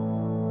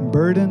and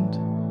burdened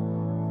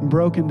and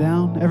broken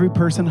down, every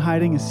person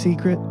hiding a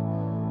secret,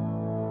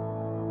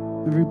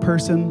 every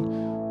person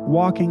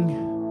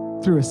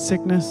walking through a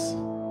sickness,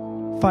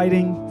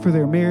 fighting for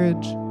their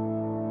marriage,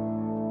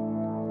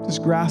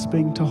 just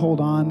grasping to hold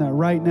on, that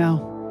right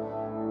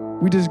now,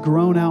 we just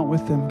groan out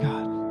with them,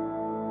 God.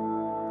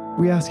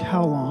 We ask,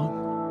 how long?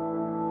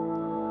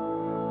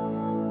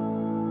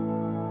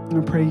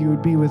 And I pray you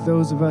would be with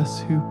those of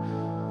us who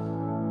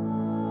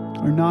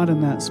are not in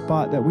that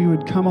spot, that we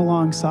would come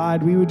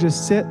alongside, we would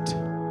just sit,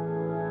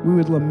 we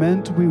would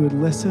lament, we would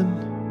listen,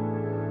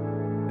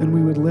 and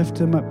we would lift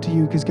them up to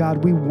you, because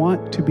God, we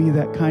want to be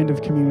that kind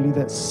of community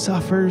that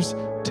suffers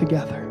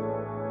together,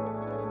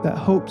 that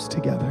hopes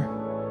together,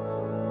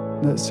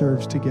 that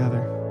serves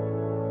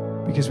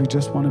together, because we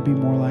just want to be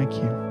more like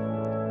you.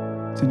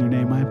 It's in your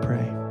name I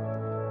pray.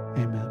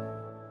 Amen.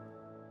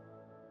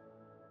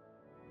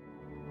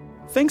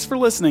 Thanks for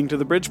listening to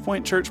the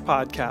Bridgepoint Church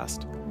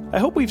podcast. I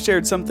hope we've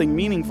shared something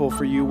meaningful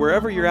for you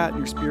wherever you're at in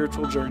your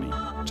spiritual journey.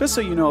 Just so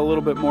you know a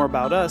little bit more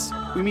about us,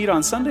 we meet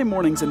on Sunday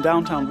mornings in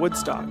downtown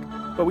Woodstock,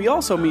 but we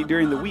also meet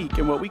during the week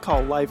in what we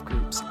call life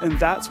groups, and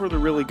that's where the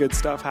really good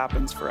stuff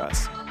happens for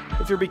us.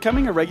 If you're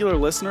becoming a regular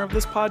listener of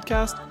this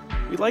podcast,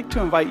 we'd like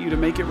to invite you to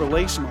make it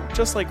relational,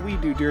 just like we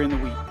do during the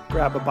week.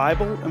 Grab a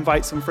Bible,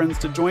 invite some friends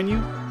to join you,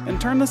 and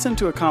turn this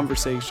into a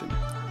conversation.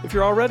 If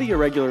you're already a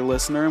regular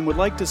listener and would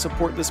like to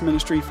support this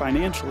ministry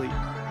financially,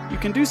 you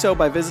can do so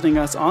by visiting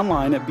us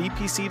online at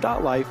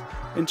bpc.life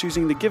and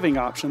choosing the giving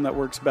option that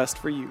works best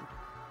for you.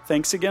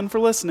 Thanks again for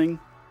listening.